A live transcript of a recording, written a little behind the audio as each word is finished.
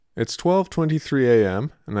It's 12:23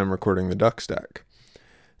 a.m. and I'm recording the duck stack.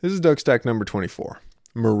 This is duck stack number 24.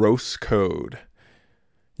 Morose code.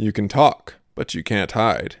 You can talk, but you can't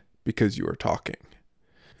hide because you are talking.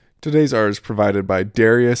 Today's art is provided by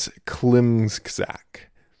Darius Klimczak.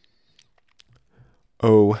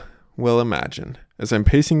 Oh, well, imagine, as I'm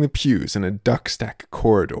pacing the pews in a duck stack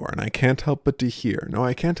corridor and I can't help but to hear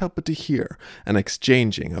an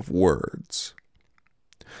exchanging of words.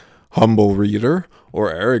 Humble reader,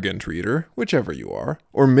 or arrogant reader, whichever you are,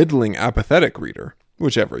 or middling apathetic reader,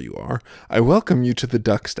 whichever you are, I welcome you to the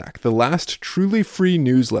Duck Stack, the last truly free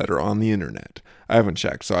newsletter on the internet. I haven't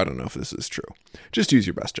checked, so I don't know if this is true. Just use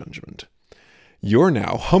your best judgment. You're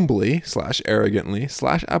now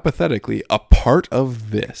humbly/arrogantly/apathetically a part of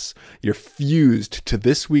this. You're fused to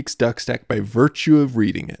this week's Duck Stack by virtue of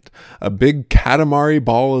reading it. A big Katamari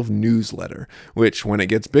ball of newsletter, which, when it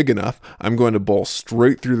gets big enough, I'm going to bowl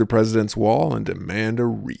straight through the president's wall and demand a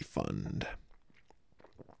refund.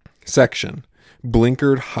 Section: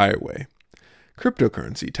 Blinkered Highway.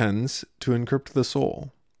 Cryptocurrency tends to encrypt the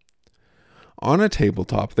soul. On a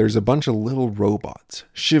tabletop, there's a bunch of little robots,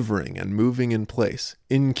 shivering and moving in place,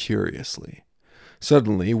 incuriously.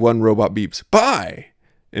 Suddenly, one robot beeps, "Buy!"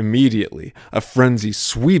 Immediately, a frenzy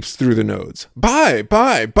sweeps through the nodes. Buy,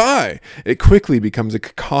 buy, buy! It quickly becomes a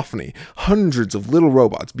cacophony, hundreds of little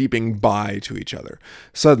robots beeping buy to each other.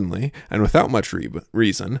 Suddenly, and without much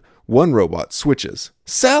reason, one robot switches.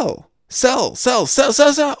 Sell! Sell, sell, sell,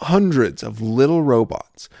 sell, sell! Hundreds of little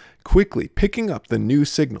robots, quickly picking up the new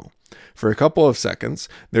signal. For a couple of seconds,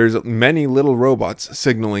 there's many little robots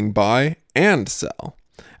signaling buy and sell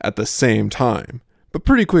at the same time. But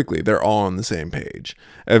pretty quickly, they're all on the same page.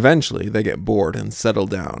 Eventually, they get bored and settle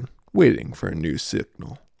down, waiting for a new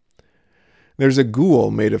signal. There's a ghoul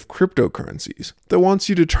made of cryptocurrencies that wants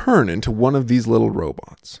you to turn into one of these little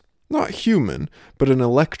robots. Not human, but an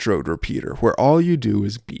electrode repeater where all you do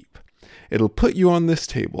is beep. It'll put you on this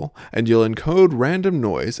table, and you'll encode random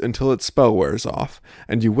noise until its spell wears off,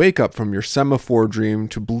 and you wake up from your semaphore dream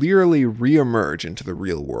to blearily re-emerge into the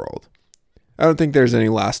real world. I don't think there's any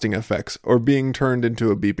lasting effects, or being turned into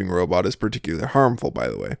a beeping robot is particularly harmful, by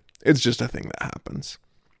the way. It's just a thing that happens.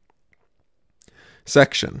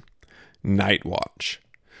 Section: Night Watch.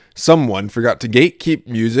 Someone forgot to gatekeep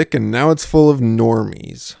music, and now it's full of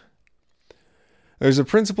normies. There's a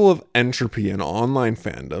principle of entropy in online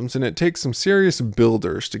fandoms, and it takes some serious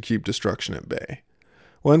builders to keep destruction at bay.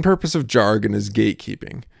 One purpose of jargon is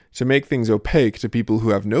gatekeeping, to make things opaque to people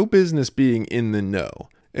who have no business being in the know.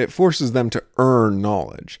 It forces them to earn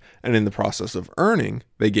knowledge, and in the process of earning,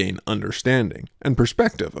 they gain understanding and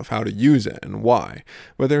perspective of how to use it and why.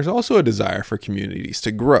 But there's also a desire for communities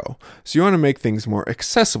to grow, so you want to make things more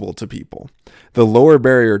accessible to people. The lower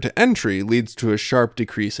barrier to entry leads to a sharp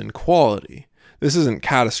decrease in quality. This isn't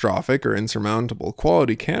catastrophic or insurmountable.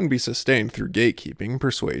 Quality can be sustained through gatekeeping,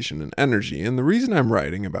 persuasion, and energy, and the reason I'm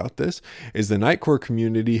writing about this is the Nightcore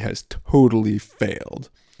community has totally failed.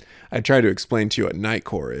 I try to explain to you what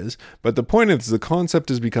Nightcore is, but the point is the concept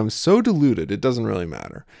has become so diluted it doesn't really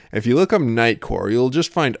matter. If you look up Nightcore, you'll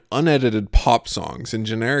just find unedited pop songs and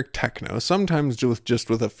generic techno, sometimes just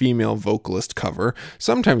with a female vocalist cover,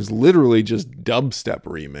 sometimes literally just dubstep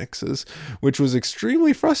remixes, which was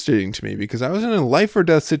extremely frustrating to me because I was in a life or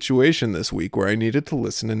death situation this week where I needed to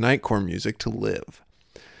listen to Nightcore music to live.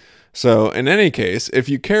 So, in any case, if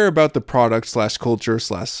you care about the product/culture/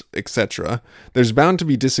 etc., there's bound to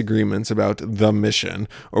be disagreements about the mission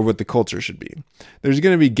or what the culture should be. There's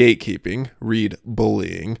going to be gatekeeping, read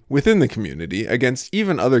bullying, within the community against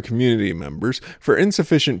even other community members for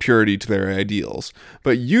insufficient purity to their ideals.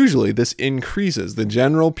 But usually this increases the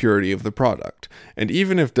general purity of the product. And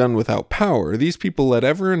even if done without power, these people let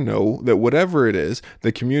everyone know that whatever it is,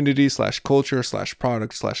 the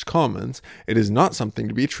community/culture/product/commons, it is not something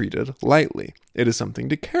to be treated lightly. It is something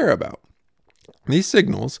to care about. These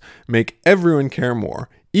signals make everyone care more,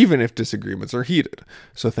 even if disagreements are heated.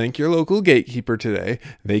 So thank your local gatekeeper today.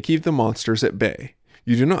 They keep the monsters at bay.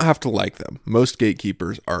 You do not have to like them. Most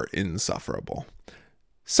gatekeepers are insufferable.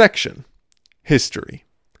 Section: History.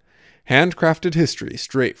 Handcrafted history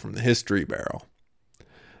straight from the history barrel.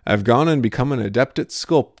 I've gone and become an adept at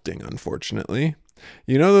sculpting, unfortunately.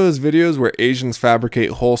 You know those videos where Asians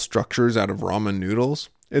fabricate whole structures out of ramen noodles?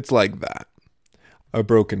 It's like that. A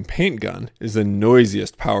broken paint gun is the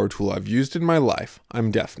noisiest power tool I've used in my life. I'm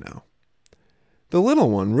deaf now. The little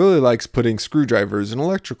one really likes putting screwdrivers in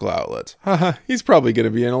electrical outlets. Haha, he's probably going to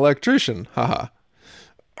be an electrician. Haha.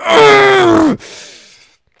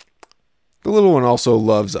 The little one also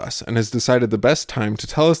loves us and has decided the best time to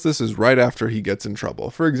tell us this is right after he gets in trouble,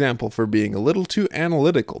 for example, for being a little too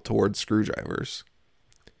analytical towards screwdrivers.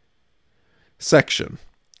 Section.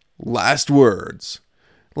 Last words.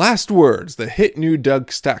 Last words, the hit new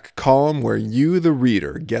Doug Stack column where you, the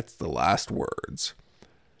reader, gets the last words.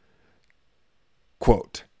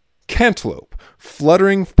 Quote, cantaloupe,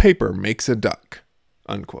 fluttering paper makes a duck.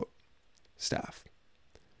 Unquote. Staff.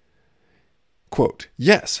 Quote,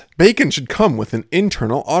 yes, bacon should come with an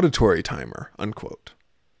internal auditory timer. Unquote.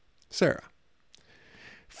 Sarah.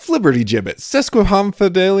 Flibberty gibbet,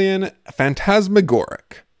 sesquihomphidalian,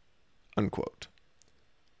 phantasmagoric. Unquote.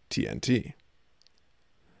 TNT.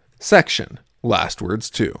 Section. Last words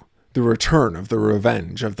 2. The return of the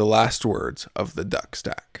revenge of the last words of the Duck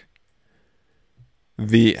Stack.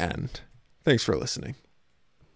 The end. Thanks for listening.